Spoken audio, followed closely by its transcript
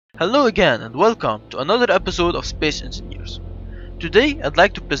Hello again and welcome to another episode of Space Engineers. Today I'd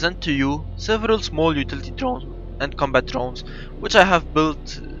like to present to you several small utility drones and combat drones which I have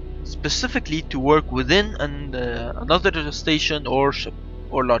built specifically to work within another station or ship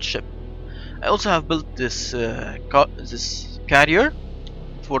or large ship. I also have built this carrier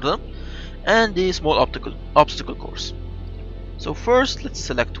for them and a small obstacle course. So first let's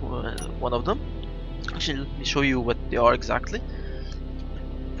select one of them. Actually, let me show you what they are exactly.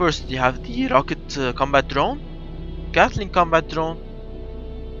 First, you have the rocket combat drone, Gatling combat drone,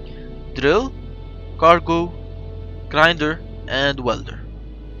 drill, cargo, grinder, and welder.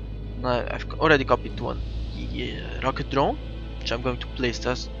 Now, I've already copied the rocket drone, which I'm going to place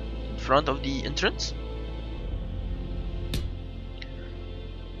just in front of the entrance.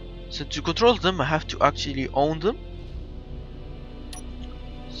 So to control them, I have to actually own them.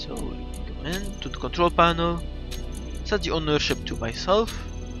 So go in to the control panel, set the ownership to myself,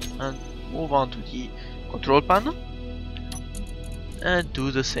 and move on to the control panel and do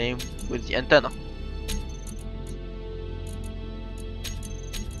the same with the antenna.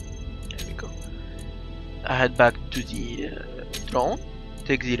 There we go. I head back to the drone,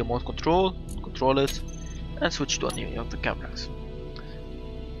 take the remote control it, and switch to any of the cameras.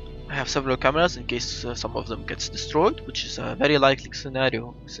 I have several cameras in case some of them gets destroyed, which is a very likely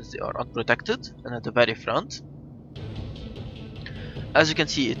scenario since they are unprotected and at the very front. As you can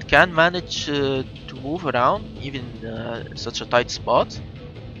see, it can manage to move around even in such a tight spot.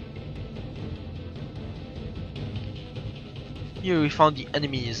 Here we found the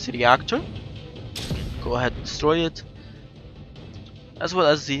enemy's reactor. Go ahead and destroy it, as well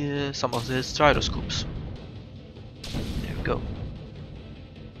as some of his gyroscopes. There we go.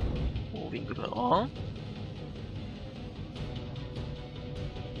 Moving on.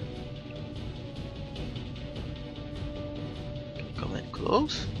 Come in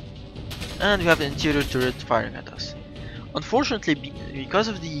close, and we have an interior turret firing at us. Unfortunately, because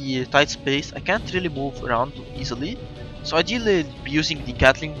of the tight space, I can't really move around easily. So ideally, I'll be using the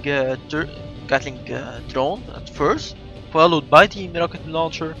Gatling drone at first, followed by the rocket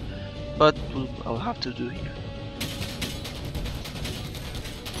launcher. But I'll have to do here.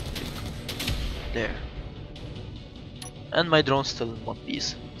 There, and my drone's still in one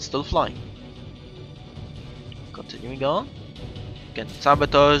piece, still flying. Continuing on. Can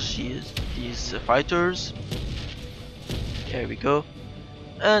sabotage these fighters. There we go,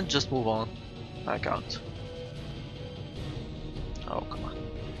 and just move on back out. Oh, come on.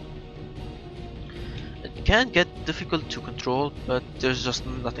 It can get difficult to control, but there's just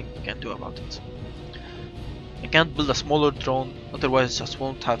nothing I can do about it. I can't build a smaller drone, otherwise it just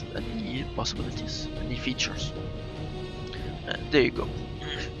won't have any possibilities, any features. There you go.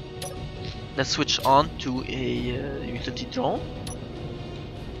 Let's switch on to a utility drone.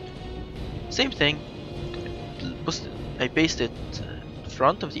 Same thing. I paste it in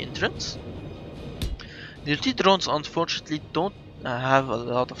front of the entrance. The utility drones unfortunately don't have a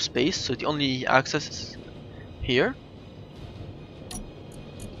lot of space, so the only access is here.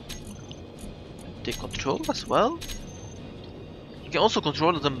 Take control as well. You can also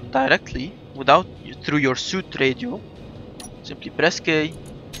control them directly through your suit radio. Simply press K,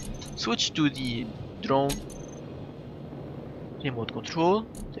 switch to the drone, remote control.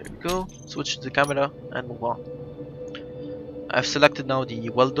 There we go. Switch to the camera and move on. I've selected now the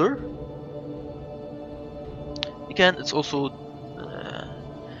welder. Again, it's also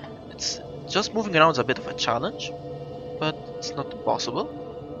it's just moving around is a bit of a challenge, but it's not impossible.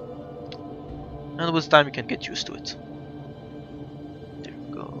 And with time you can get used to it. There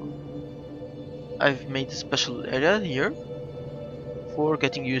we go. I've made a special area here for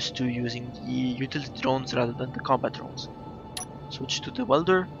getting used to using the utility drones rather than the combat drones. Switch to the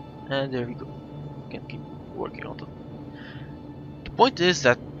welder, and there we go. You can keep working on them. The point is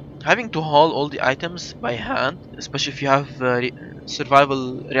that having to haul all the items by hand, especially if you have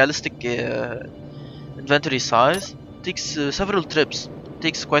realistic inventory size, takes several trips. It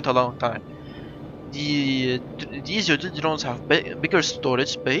takes quite a long time. These utility drones have bigger storage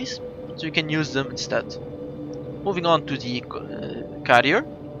space, so you can use them instead. Moving on to the carrier.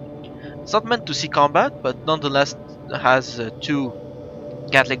 It's not meant to see combat, but nonetheless has two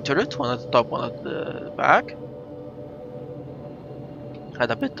Gatling turrets, one at the top, one at the back.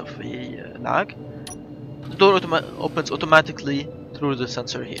 Had a bit of a lag. The door opens automatically through the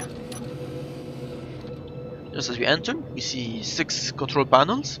sensor here. Just as we enter, we see 6 control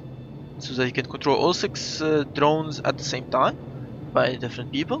panels, so that you can control all 6 drones at the same time by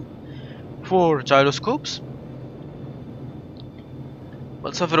different people. 4 gyroscopes,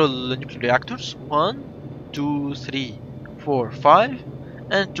 several nuclear reactors, 1, 2, 3, 4, 5,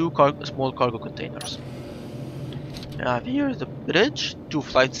 and 2 small cargo containers. We have here the bridge, 2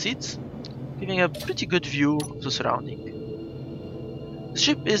 flight seats, giving a pretty good view of the surrounding. The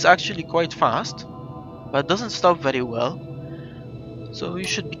ship is actually quite fast, but doesn't stop very well, so you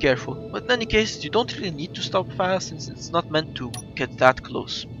should be careful. But in any case, you don't really need to stop fast since it's not meant to get that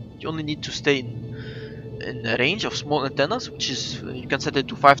close. You only need to stay in a range of small antennas, which is you can set it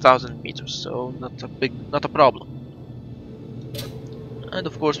to 5,000 meters, so not a problem. And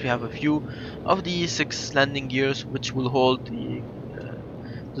of course we have a few of the 6 landing gears which will hold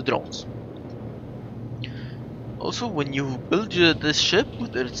the drones. Also, when you build this ship,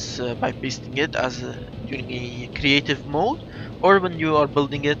 whether it's by pasting it during a creative mode or when you are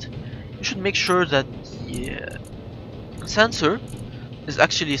building it, you should make sure that the sensor is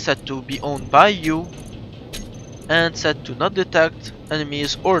actually set to be owned by you and set to not detect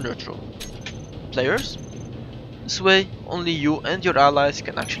enemies or neutral players. This way only you and your allies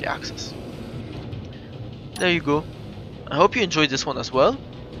can actually access. There you go. I hope you enjoyed this one as well.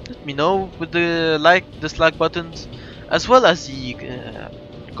 Let me know with the dislike buttons, as well as the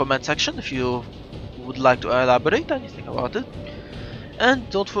comment section if you would like to elaborate anything about it. And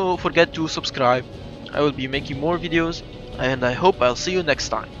don't forget to subscribe. I will be making more videos, and I hope I'll see you next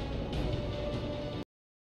time.